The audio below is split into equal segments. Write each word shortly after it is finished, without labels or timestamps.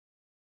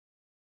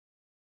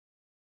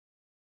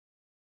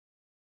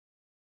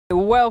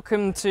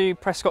Welcome to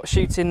Prescott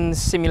Shooting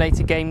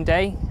Simulator Game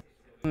Day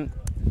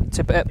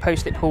at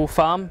Post-it Pool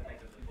Farm.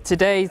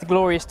 Today is the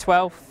glorious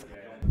 12th.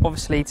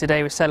 Obviously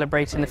today we're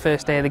celebrating the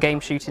first day of the game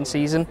shooting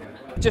season.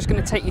 Just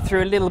going to take you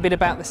through a little bit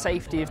about the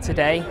safety of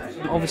today.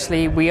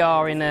 Obviously we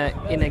are in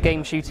a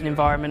game shooting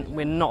environment,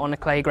 we're not on a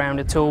playground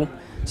at all,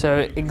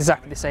 so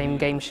exactly the same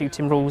game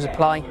shooting rules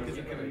apply.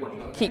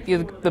 Keep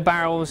the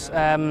barrels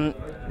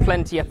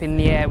plenty up in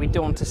the air. We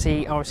don't want to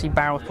see obviously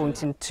barrels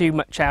pointing too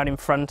much out in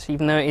front,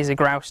 even though it is a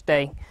grouse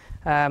day.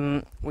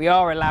 We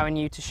are allowing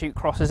you to shoot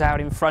crosses out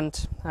in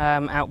front,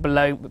 out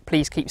below, but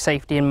please keep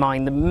safety in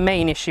mind. The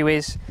main issue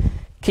is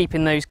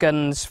keeping those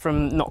guns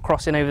from not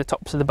crossing over the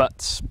tops of the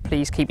butts.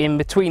 Please keep in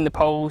between the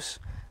poles,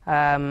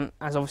 as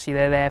obviously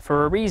they're there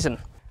for a reason.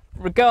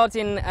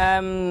 Regarding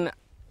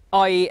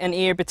eye and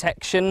ear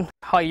protection,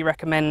 highly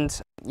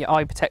recommend your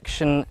eye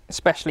protection,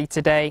 especially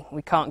today.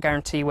 We can't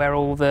guarantee where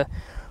all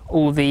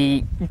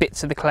the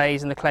bits of the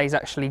clays and the clays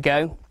actually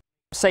go.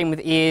 Same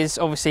with ears.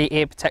 Obviously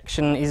ear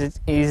protection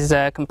is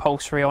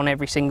compulsory on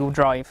every single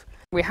drive.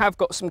 We have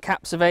got some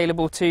caps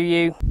available to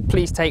you.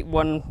 Please take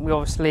one. We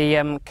obviously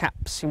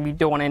caps, we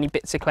don't want any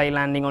bits of clay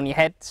landing on your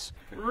heads.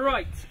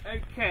 Right,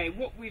 okay,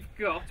 what we've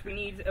got, we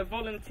need a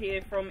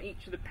volunteer from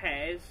each of the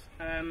pairs.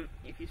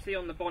 If you see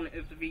on the bonnet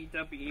of the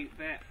VW,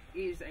 there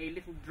is a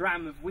little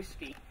dram of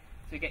whiskey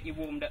to get you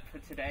warmed up for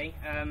today,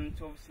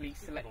 to obviously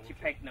select your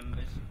peg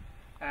numbers.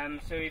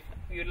 So if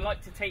you'd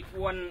like to take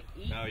one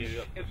each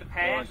of the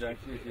pairs.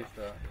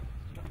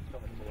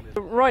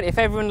 Right, if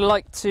everyone would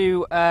like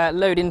to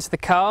load into the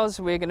cars,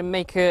 we're going to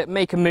make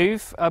a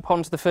move up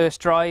onto the first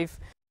drive.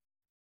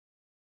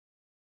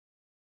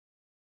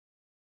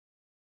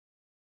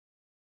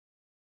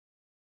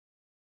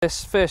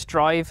 This first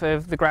drive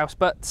of the grouse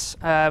butts,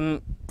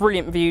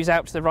 brilliant views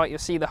out to the right. You'll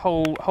see the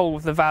whole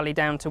of the valley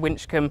down to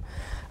Winchcombe.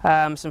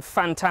 Some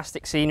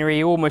fantastic scenery.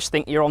 You almost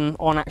think you're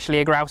on actually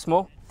a grouse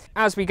moor.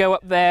 As we go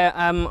up there,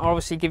 I'll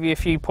obviously give you a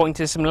few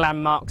pointers, some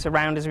landmarks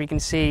around. As we can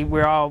see, we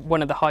are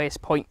one of the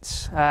highest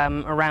points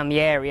around the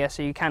area,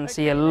 so you can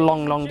see a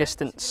long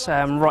distance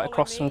right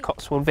across some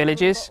Cotswold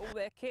villages. All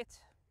their kit.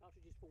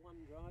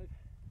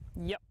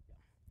 Yep.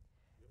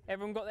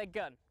 Everyone got their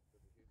gun.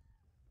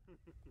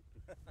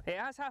 It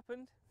has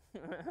happened.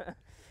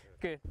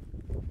 Good.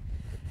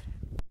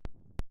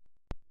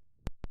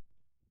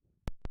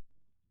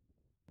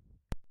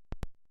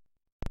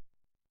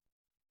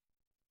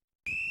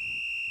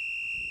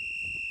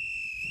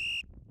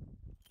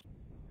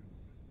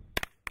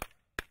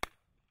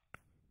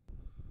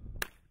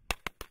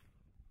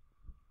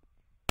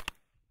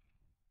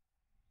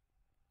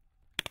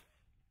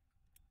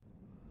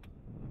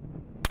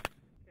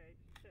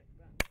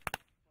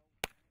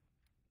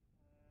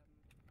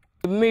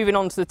 Moving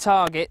on to the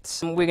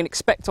targets, we can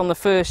expect on the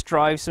first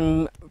drive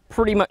some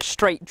pretty much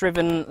straight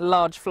driven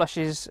large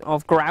flushes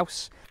of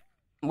grouse.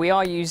 We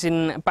are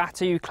using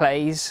Batu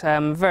clays,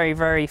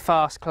 very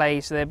fast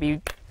clays, so they'll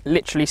be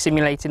literally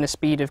simulating the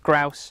speed of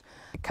grouse,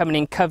 coming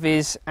in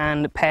coveys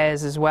and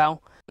pairs as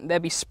well. They'll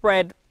be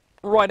spread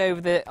right over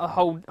the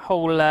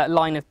whole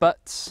line of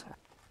butts,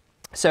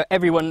 so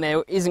everyone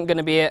there isn't going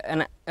to be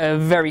a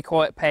very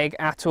quiet peg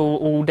at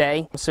all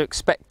day, so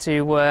expect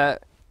to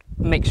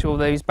make sure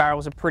those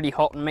barrels are pretty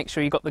hot and make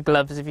sure you've got the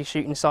gloves if you're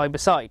shooting side by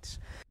sides.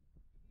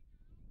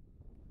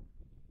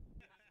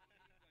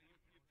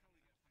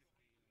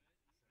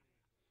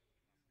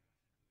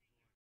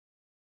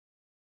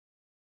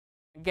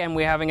 Again,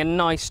 we're having a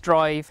nice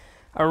drive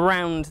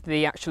around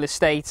the actual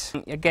estate.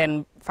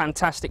 Again,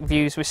 fantastic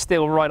views. We're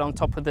still right on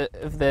top of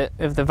the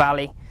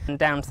valley, and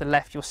down to the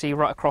left you'll see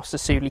right across the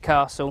Sudley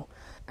Castle.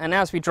 And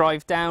as we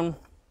drive down,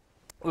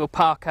 we'll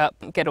park up,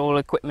 get all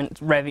equipment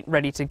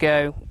ready to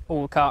go,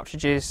 all the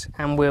cartridges,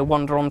 and we'll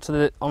wander onto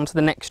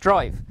the next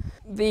drive.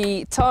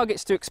 The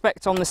targets to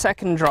expect on the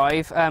second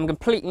drive,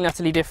 completely and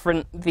utterly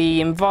different. The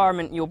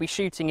environment you'll be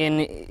shooting in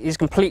is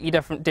completely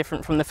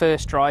different from the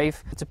first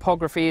drive. The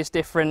topography is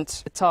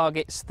different. The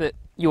targets that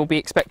you'll be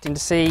expecting to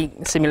see,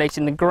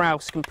 simulating the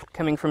grouse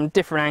coming from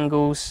different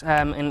angles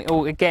and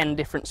all, again,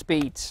 different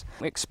speeds.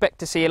 We expect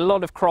to see a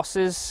lot of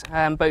crosses,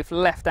 both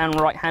left and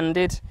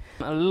right-handed.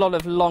 A lot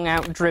of long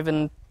out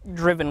driven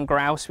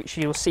grouse, which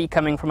you'll see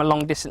coming from a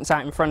long distance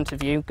out in front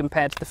of you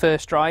compared to the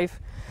first drive.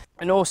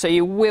 And also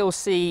you will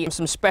see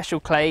some special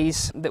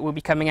clays that will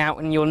be coming out,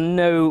 and you'll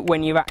know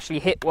when you've actually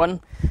hit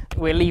one.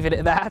 We'll leave it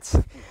at that.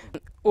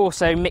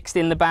 Also mixed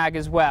in the bag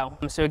as well.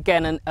 So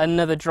again,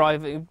 another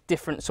drive, a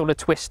different sort of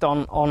twist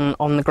on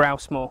the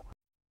grouse moor.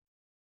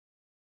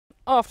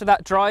 After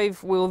that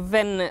drive, we'll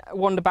then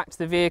wander back to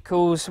the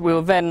vehicles.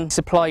 We'll then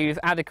supply you with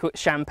adequate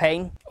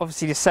champagne,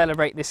 obviously to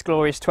celebrate this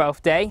glorious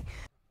 12th day.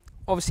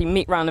 Obviously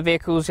meat around the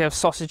vehicles, you have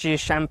sausages,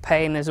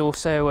 champagne, there's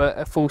also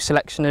a full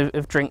selection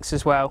of drinks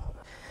as well.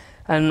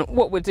 And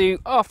what we'll do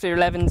after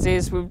 11s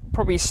is we'll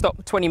probably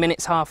stop 20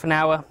 minutes, half an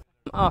hour.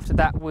 After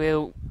that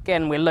we'll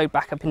load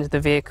back up into the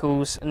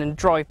vehicles and then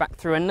drive back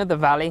through another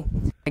valley.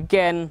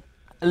 Again,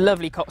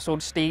 Lovely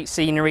Cotswold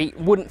scenery.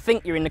 Wouldn't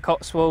think you're in the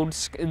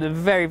Cotswolds. The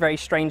very, very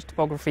strange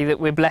topography that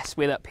we're blessed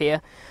with up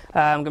here.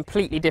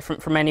 Completely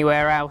different from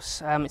anywhere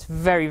else. It's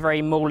very,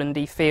 very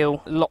moorlandy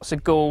feel. Lots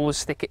of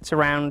gorse, thickets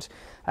around.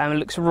 It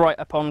looks right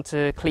up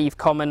onto Cleve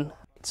Common.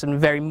 It's a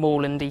very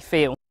moorlandy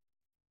feel.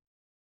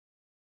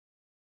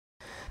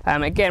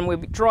 Again, we'll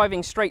be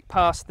driving straight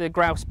past the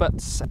grouse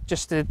butts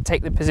just to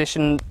take the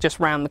position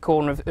just round the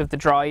corner of the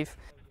drive.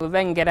 We'll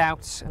then get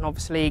out and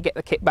obviously get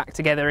the kit back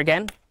together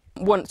again.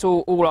 Once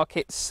all our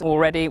kit's all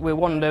ready, we'll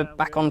wander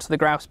back onto the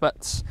grouse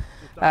butts.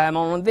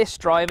 On this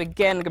drive,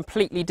 again,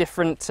 completely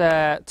different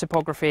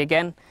topography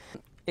again.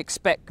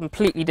 Expect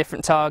completely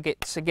different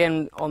targets.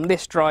 Again, on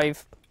this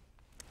drive,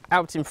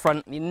 out in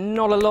front,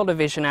 not a lot of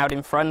vision out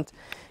in front.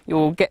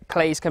 You'll get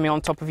clays coming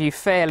on top of you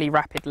fairly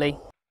rapidly.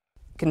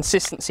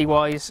 Consistency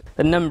wise,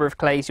 the number of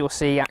clays you'll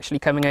see actually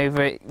coming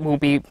over will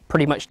be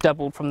pretty much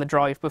doubled from the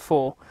drive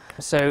before.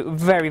 So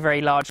very, very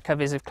large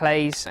covers of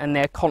clays, and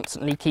they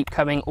constantly keep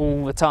coming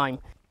all the time.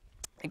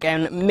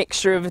 Again,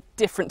 mixture of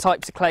different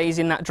types of clays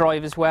in that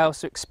drive as well,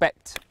 so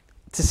expect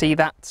to see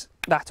that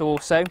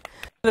also.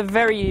 The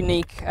very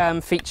unique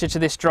feature to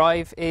this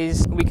drive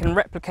is we can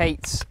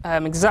replicate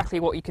exactly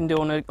what you can do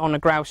on a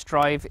grouse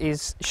drive,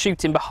 is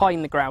shooting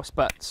behind the grouse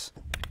butts.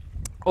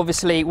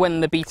 Obviously, when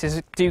the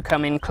beaters do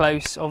come in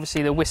close,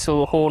 obviously the whistle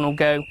or horn will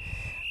go.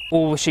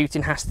 All the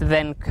shooting has to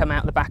then come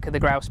out the back of the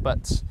grouse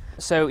butts.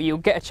 So you'll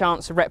get a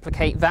chance to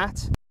replicate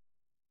that.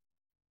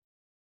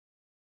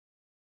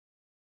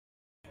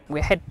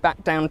 We head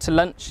back down to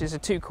lunch. It's a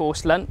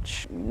 2-course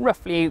lunch,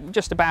 roughly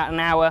just about an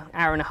hour,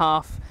 hour and a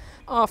half.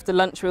 After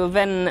lunch, we'll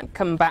then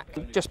come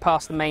back just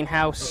past the main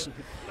house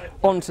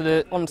onto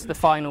the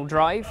final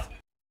drive.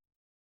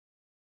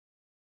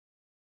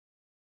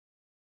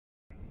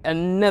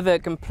 Another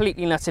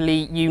completely and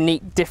utterly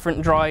unique,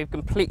 different drive,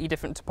 completely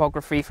different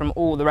topography from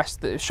all the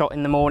rest that was shot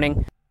in the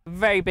morning.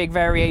 Very big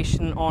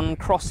variation on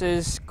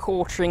crosses,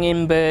 quartering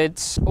in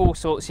birds, all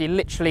sorts. You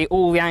literally,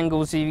 all the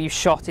angles you've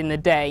shot in the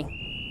day,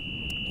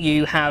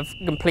 you have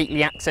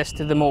completely access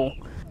to them all.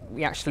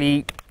 We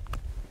actually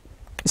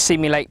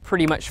simulate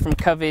pretty much from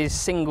covers,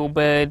 single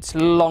birds,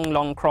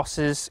 long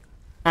crosses,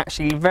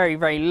 actually very,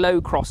 very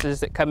low crosses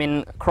that come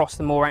in across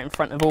the moor out in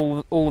front of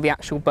all the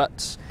actual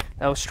butts.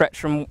 They'll stretch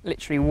from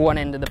literally one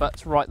end of the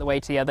butts right the way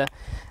to the other.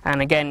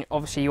 And again,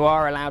 obviously you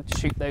are allowed to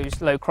shoot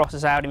those low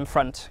crosses out in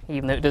front,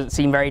 even though it doesn't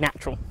seem very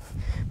natural.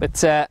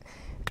 But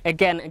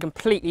again, a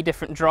completely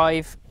different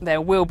drive.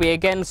 There will be,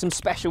 again, some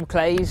special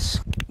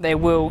clays. There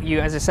will,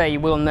 as I say,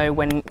 you will know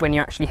when you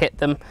actually hit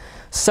them.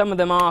 Some of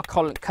them are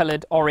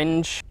coloured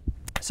orange,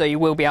 so you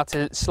will be able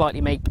to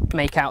slightly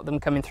make out them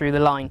coming through the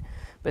line.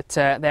 But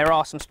there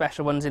are some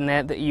special ones in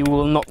there that you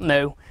will not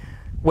know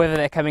whether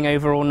they're coming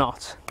over or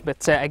not.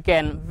 But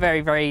again,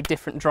 very, very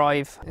different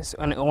drive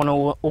on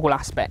all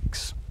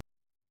aspects.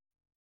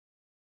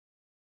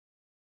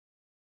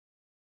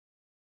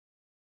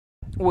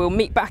 We'll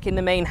meet back in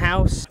the main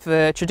house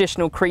for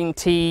traditional cream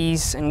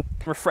teas and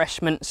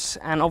refreshments,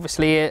 and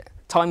obviously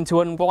time to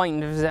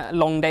unwind. It was a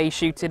long day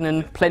shooting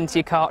and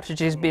plenty of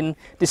cartridges been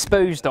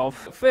disposed of.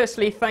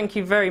 Firstly, thank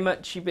you very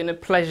much. You've been a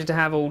pleasure to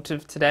have all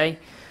today.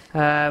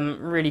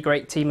 Really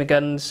great team of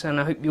guns, and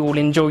I hope you all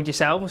enjoyed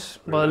yourselves.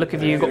 By the look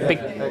of you, you've got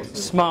big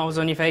smiles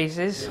on your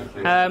faces.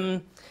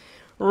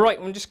 Right,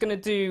 I'm just going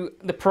to do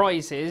the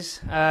prizes.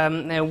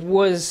 There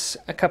was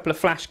a couple of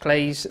flash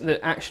clays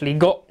that actually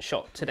got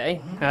shot today.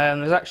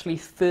 There's actually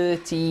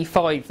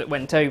 35 that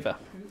went over.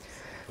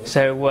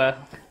 So,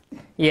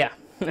 yeah.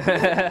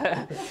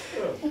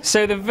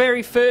 So the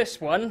very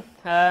first one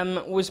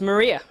was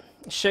Maria.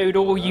 Showed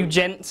all you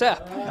gents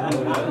up.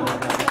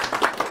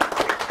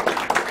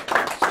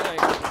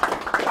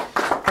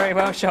 Very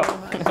well shot.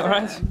 All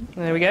right,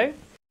 there we go.